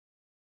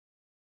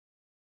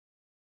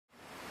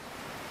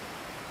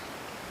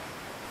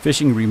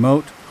Fishing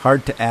remote,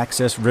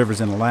 hard-to-access rivers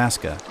in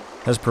Alaska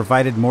has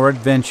provided more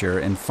adventure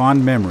and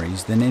fond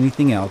memories than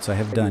anything else I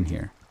have done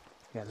here.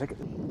 Yeah, look at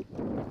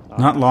it.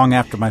 Not long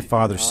after my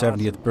father's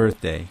 70th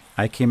birthday,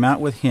 I came out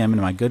with him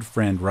and my good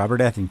friend Robert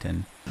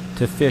Ethington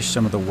to fish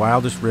some of the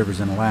wildest rivers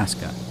in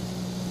Alaska.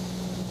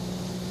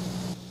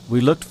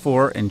 We looked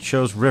for and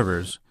chose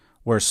rivers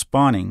where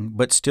spawning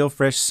but still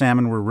fresh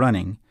salmon were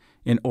running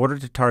in order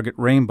to target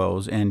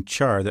rainbows and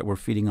char that were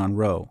feeding on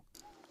roe.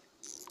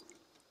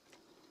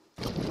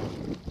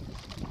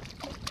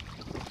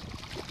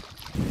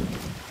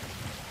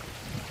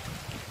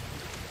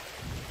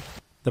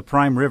 The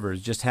prime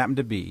rivers just happened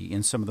to be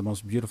in some of the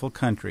most beautiful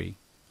country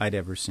I'd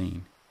ever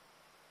seen.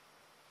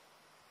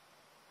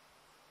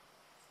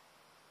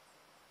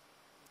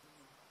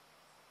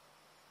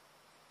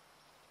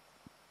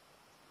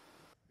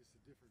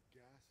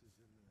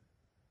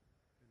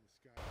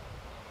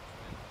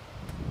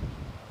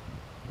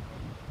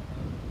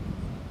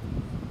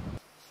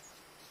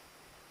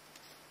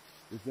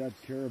 If that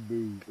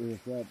caribou,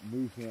 if that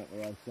moose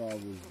antler I saw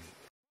was...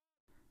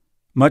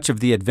 Much of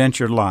the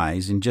adventure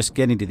lies in just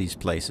getting to these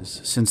places,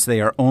 since they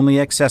are only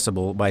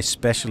accessible by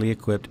specially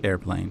equipped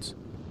airplanes.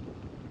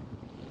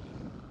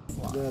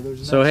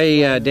 So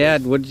hey,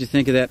 Dad, what did you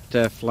think of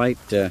that flight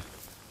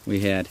we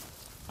had?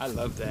 I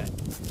love that.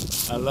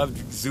 I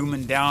loved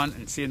zooming down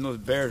and seeing those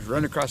bears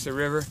run across the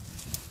river,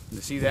 and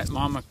to see that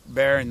mama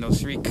bear and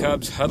those three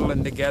cubs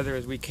huddling together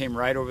as we came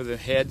right over their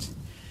heads.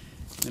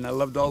 And I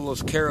loved all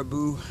those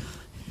caribou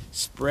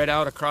spread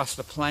out across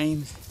the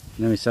plains.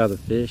 And then we saw the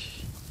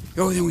fish.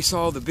 Oh, and then we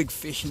saw all the big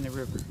fish in the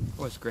river. It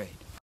was great.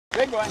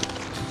 Big one.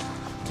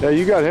 Yeah,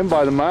 you got him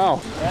by the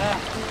mouth. Yeah.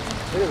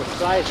 Look at the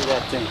size of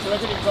that thing.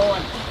 Look at him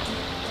going.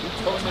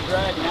 He's pulling the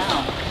drag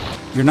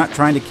now. You're not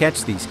trying to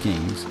catch these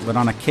kings, but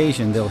on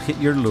occasion they'll hit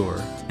your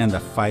lure, and the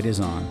fight is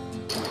on.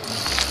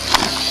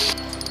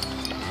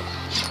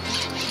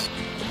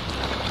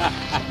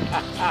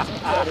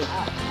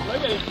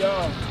 Look at it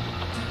go.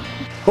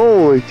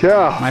 Holy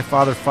cow. My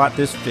father fought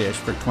this fish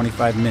for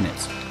 25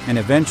 minutes, and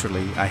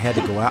eventually I had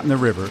to go out in the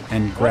river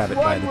and grab it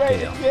by the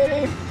tail.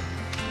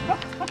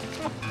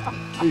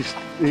 He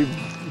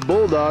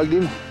bulldogged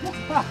him.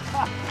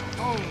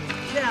 Holy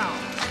cow.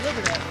 Look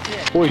at that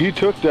fish. Boy, he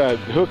took that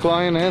hook,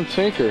 line, and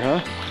sinker,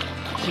 huh?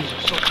 These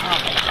are so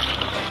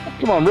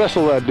powerful. Come on,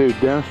 wrestle that dude,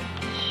 Dennis.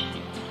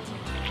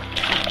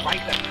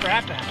 Bite the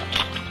crap out of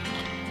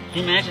it. Can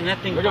you imagine that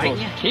thing biting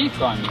you?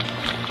 Teeth on you.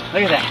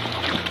 Look at that.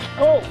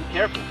 Oh,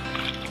 Careful.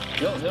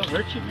 He'll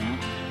hurt you, man.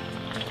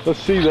 Let's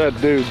see that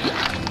dude.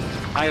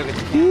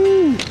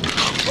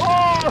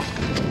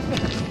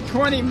 oh!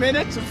 20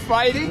 minutes of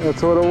fighting?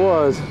 That's what it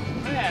was.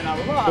 Man,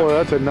 I love Boy,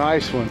 that's a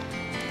nice one.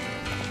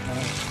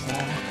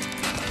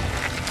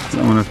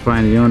 I want to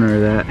find the owner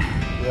of that.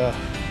 Yeah.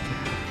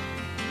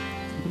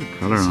 What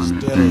color on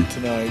that thing?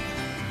 Tonight.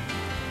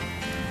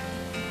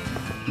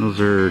 Those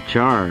are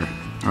char,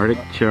 Artic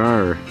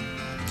Char.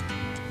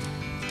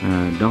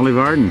 Dolly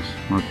Vardens.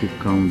 A lot of people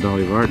call them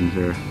Dolly Vardens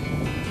there.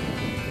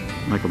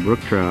 Like a brook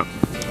trout.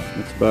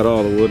 That's about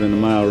all the wood in a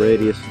mile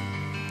radius.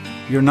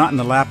 You're not in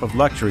the lap of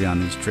luxury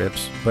on these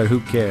trips, but who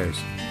cares?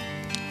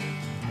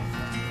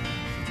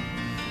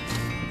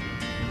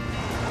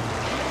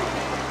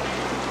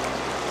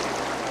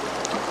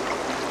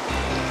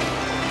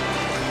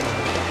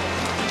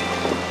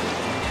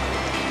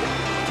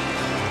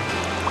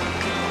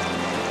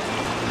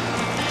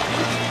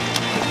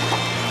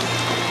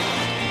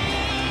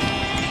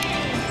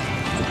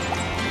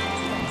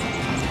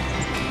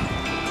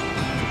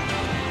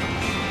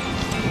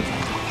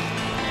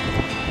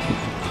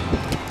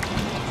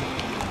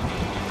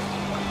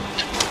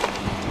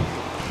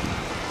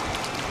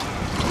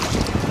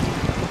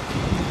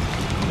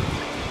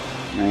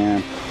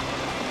 Man.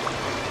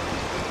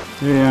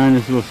 Here we are in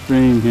this little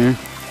stream here.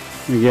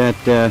 We got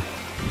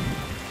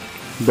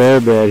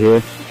bear bed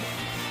here.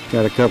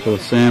 Got a couple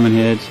of salmon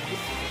heads.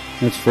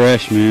 That's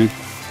fresh, man.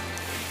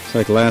 It's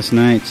like last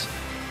night's.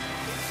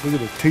 Look at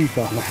the teeth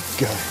on that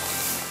guy.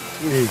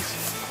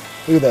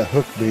 Jeez. Look at that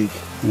hook beak.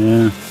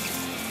 Yeah.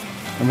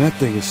 I mean, that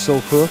thing is so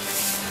hooked.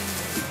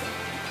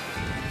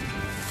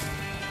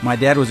 My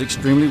dad was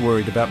extremely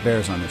worried about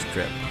bears on this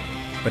trip.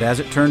 But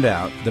as it turned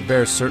out, the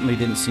bears certainly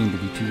didn't seem to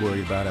be too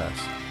worried about us.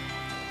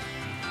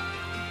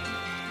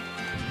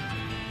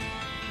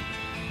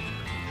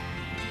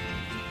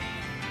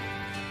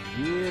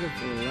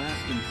 Beautiful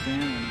Alaskan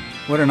salmon.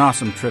 What an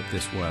awesome trip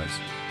this was.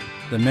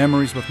 The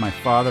memories with my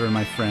father and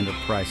my friend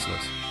are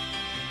priceless.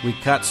 We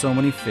caught so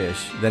many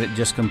fish that it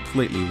just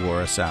completely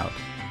wore us out.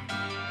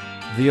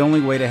 The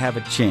only way to have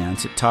a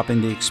chance at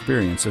topping the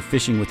experience of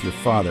fishing with your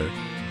father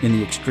in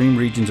the extreme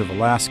regions of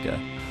Alaska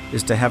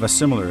is to have a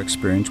similar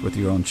experience with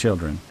your own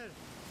children.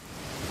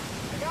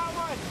 I got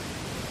one.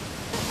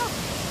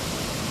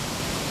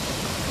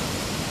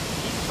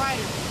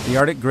 The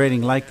Artic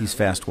Grayling like these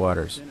fast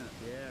waters.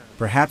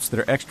 Perhaps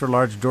their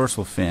extra-large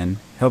dorsal fin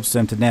helps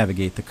them to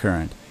navigate the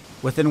current.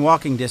 Within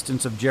walking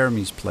distance of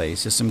Jeremy's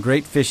place is some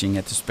great fishing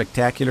at the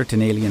spectacular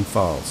Tenalian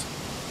Falls.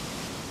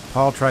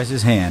 Paul tries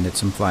his hand at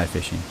some fly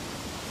fishing.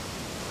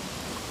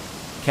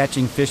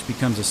 Catching fish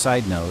becomes a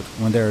side note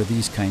when there are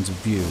these kinds of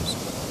views.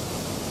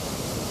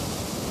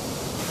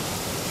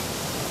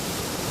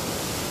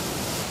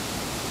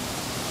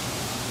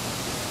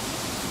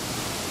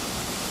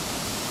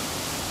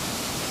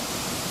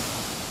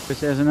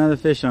 Chris has another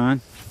fish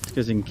on,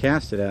 because he can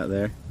cast it out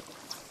there.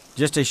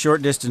 Just a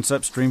short distance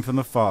upstream from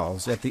the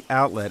falls, at the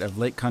outlet of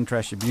Lake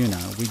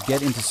Contrashibuna, we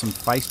get into some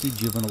feisty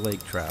juvenile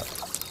lake trout.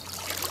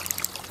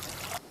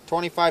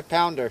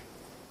 25-pounder.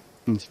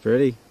 It's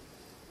pretty.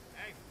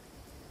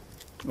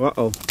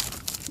 Uh-oh.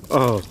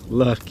 Oh,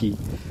 lucky.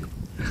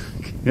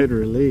 Good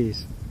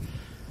release.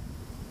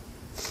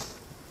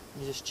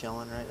 He's just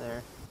chilling right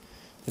there.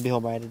 Maybe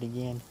he'll bite it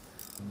again.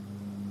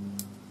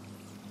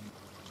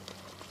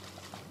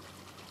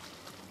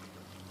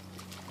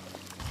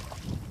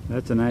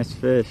 That's a nice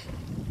fish.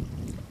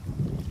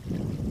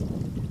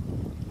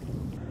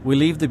 We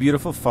leave the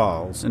beautiful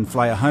falls and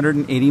fly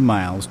 180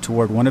 miles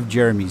toward one of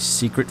Jeremy's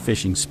secret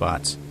fishing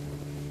spots.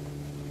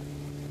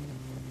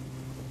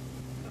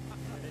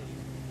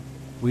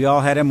 We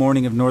all had a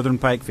morning of northern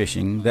pike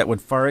fishing that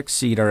would far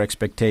exceed our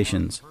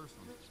expectations.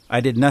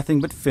 I did nothing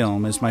but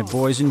film as my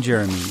boys and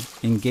Jeremy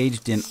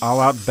engaged in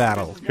all-out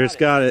battle. Chris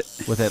got it.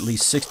 With at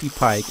least 60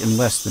 pike in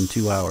less than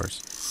 2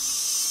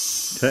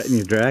 hours. Tighten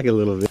your drag a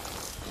little bit.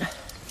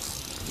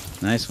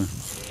 Nice one.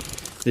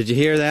 Did you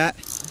hear that?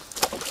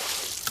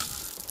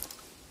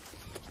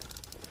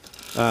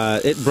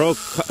 It broke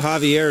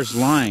Javier's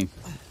line,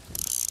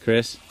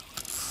 Chris.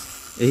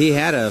 He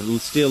had a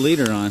steel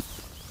leader on.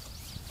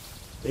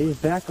 Hey,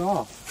 back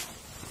off.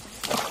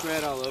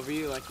 Spread all over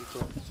you like you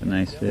could. It's a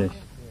nice fish.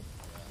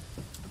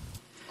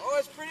 Oh,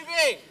 it's pretty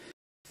big.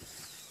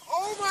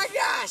 Oh my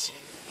gosh.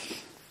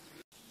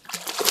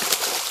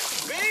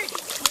 Big.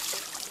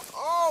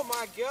 Oh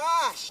my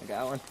gosh. I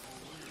got one.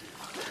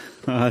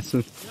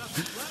 Awesome.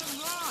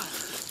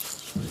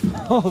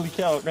 Holy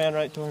cow, it ran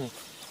right toward me.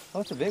 Oh,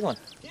 it's a big one.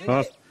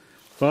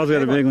 Paul's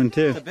got a big one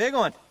too. It's a big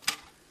one.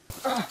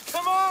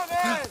 Come on,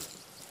 man.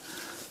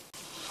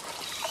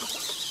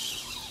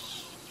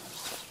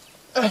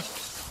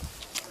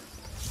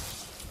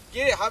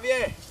 Get it,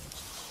 Javier.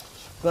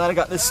 Glad I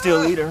got this steel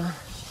leader.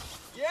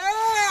 Yeah!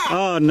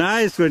 Oh,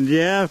 nice one,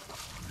 Jeff.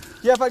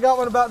 Jeff, I got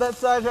one about that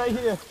size right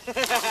here.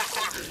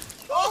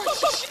 Oh,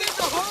 shit, there's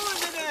a hole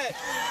in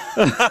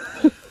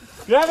it.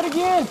 Grab it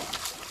again.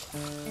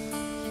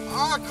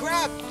 Oh,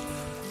 crap.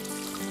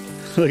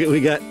 Look at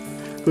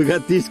we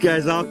got these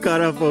guys all caught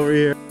up over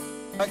here.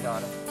 I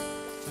got him.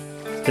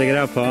 Take it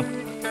out, Paul.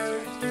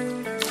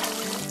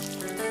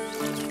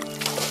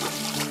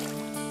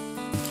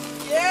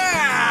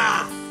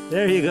 Yeah!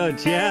 There you go,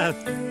 Jeff.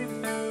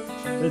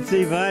 Let's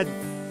see, bud.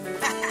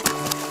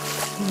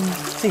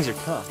 These things are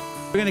tough.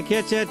 We're gonna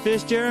catch that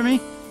fish,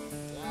 Jeremy?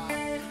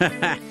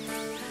 Yeah.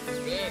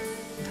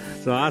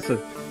 It's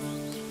awesome.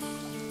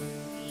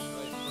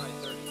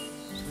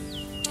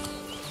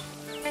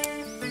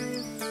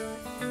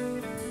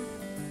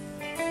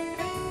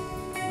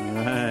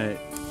 All right.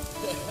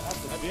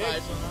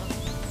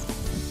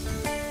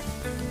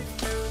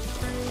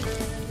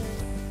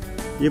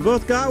 You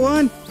both got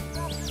one?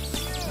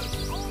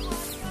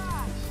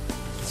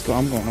 Let's go.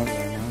 I'm going over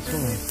there now. Let's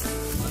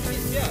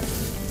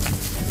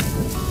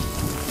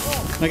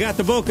go. I got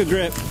the Boca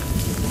grip.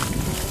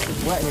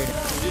 It's wet here.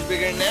 Is this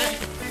bigger than that?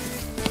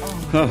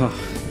 Oh,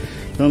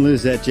 don't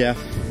lose that, Jeff.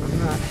 I'm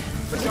not.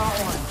 I got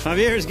one.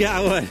 Javier's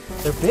got one.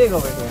 They're big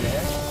over there,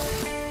 man.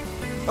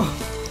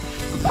 Oh.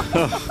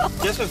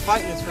 Just been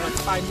fighting this for like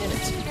 5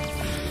 minutes.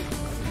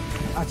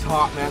 That's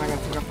hot, man. I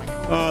gotta pick up my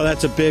coat. Oh,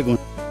 that's a big one.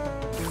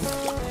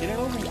 Get it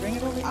over and bring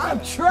it over here. I'm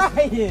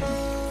trying.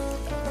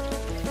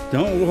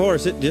 Don't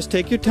horse it. Just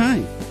take your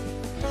time.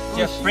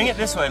 Jeff, bring it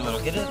this way a little.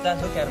 Get that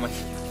hook out of my...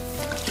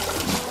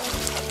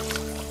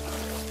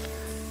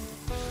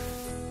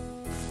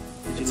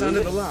 It's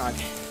under the log.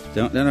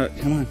 Don't, no,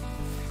 come on.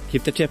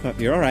 Keep the tip up.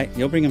 You're all right.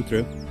 You'll bring him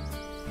through.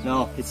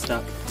 No, he's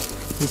stuck.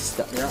 He's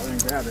stuck. You're out there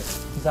and grab it.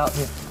 He's out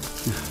here.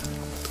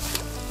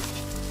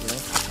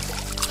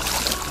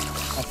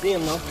 I see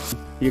him though.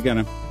 You got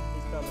him.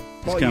 He's coming.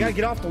 Well, you gotta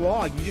get off the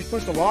log. You just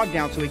push the log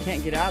down so he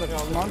can't get out of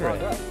it. Under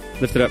it.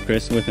 Lift it up,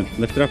 Chris, with him.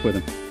 Lift it up with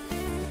him.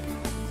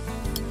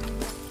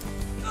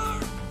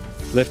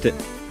 Lift it.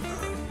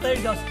 There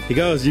he goes. He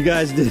goes. You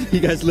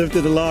guys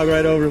lifted the log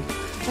right over him.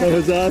 That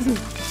was awesome.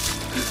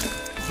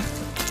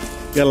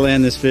 Gotta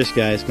land this fish,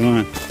 guys. Come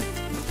on.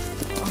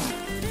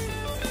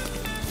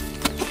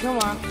 Come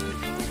on.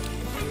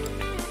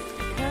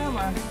 Come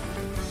on.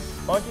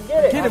 Why don't you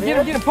get it?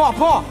 Get him,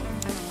 Paul.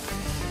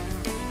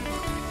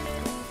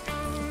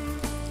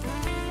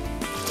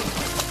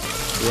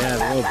 Yeah,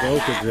 the little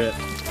Boca grip.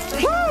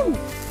 Woo!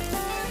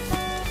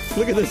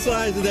 Look at the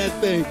size of that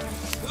thing.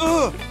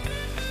 Ugh.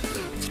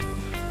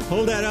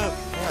 Hold that up.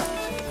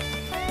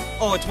 Yeah.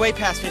 Oh, it's way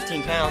past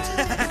 15 pounds.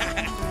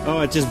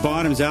 Oh, it just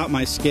bottoms out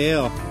my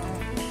scale.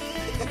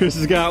 Chris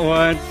has got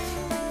one.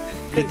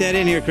 Get that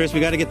in here, Chris. We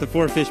got to get the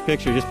 4 fish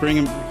picture. Just bring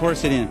him,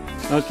 horse it in.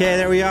 Okay,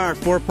 there we are.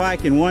 4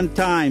 pike in one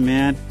time,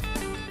 man.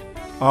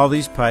 All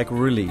these pike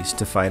were released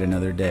to fight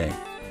another day.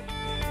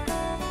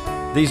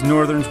 These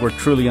northerns were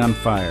truly on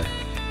fire.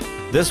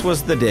 This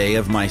was the day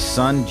of my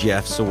son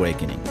Jeff's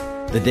awakening.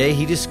 The day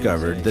he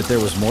discovered that there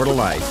was more to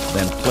life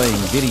than playing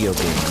video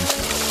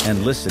games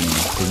and listening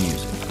to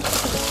music.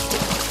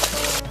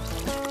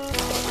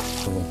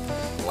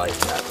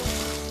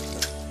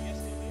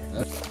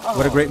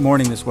 What a great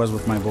morning this was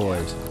with my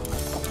boys.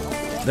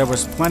 There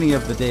was plenty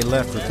of the day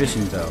left for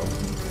fishing though,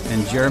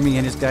 and Jeremy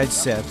and his guide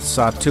Seth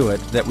saw to it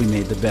that we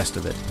made the best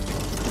of it.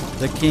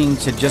 The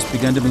Kings had just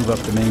begun to move up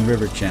the main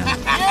river channel.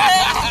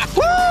 Yeah!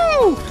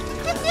 Woo!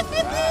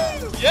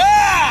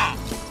 Yeah!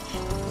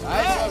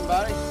 Nice one,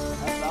 buddy.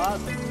 That's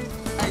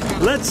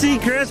awesome. Let's see,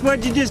 Chris,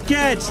 what'd you just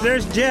catch?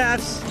 There's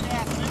Jeff's.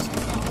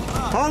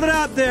 Hold it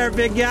up there,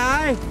 big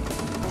guy.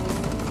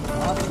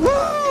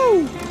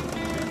 Woo!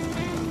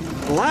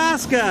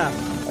 Alaska!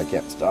 I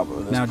can't stop it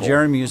with this Now pole.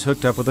 Jeremy is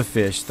hooked up with a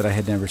fish that I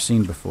had never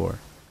seen before.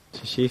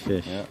 It's a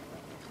she-fish. Yeah.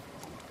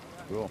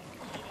 Cool.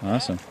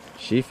 Awesome.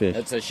 She-fish.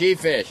 It's a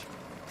she-fish.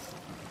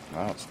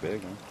 Wow, it's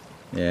big, huh?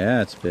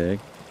 Yeah, it's big.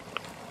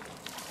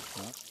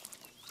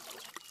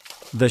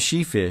 The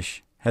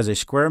she-fish has a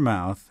square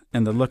mouth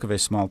and the look of a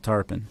small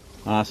tarpon.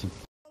 Awesome.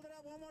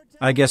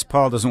 I guess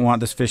Paul doesn't want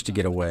this fish to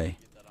get away.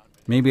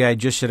 Maybe I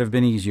just should have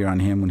been easier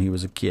on him when he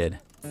was a kid.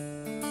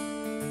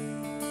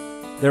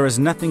 There is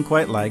nothing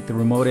quite like the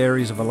remote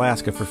areas of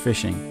Alaska for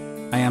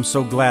fishing. I am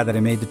so glad that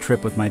I made the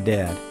trip with my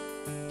dad.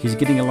 He's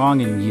getting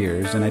along in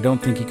years, and I don't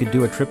think he could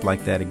do a trip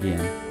like that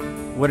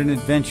again. What an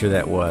adventure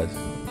that was.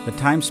 The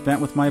time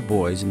spent with my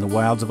boys in the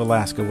wilds of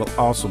Alaska will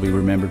also be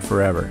remembered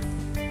forever.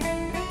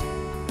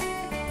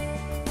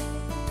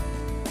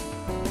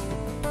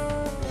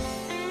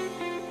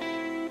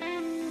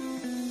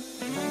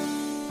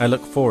 I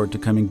look forward to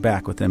coming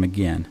back with them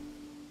again.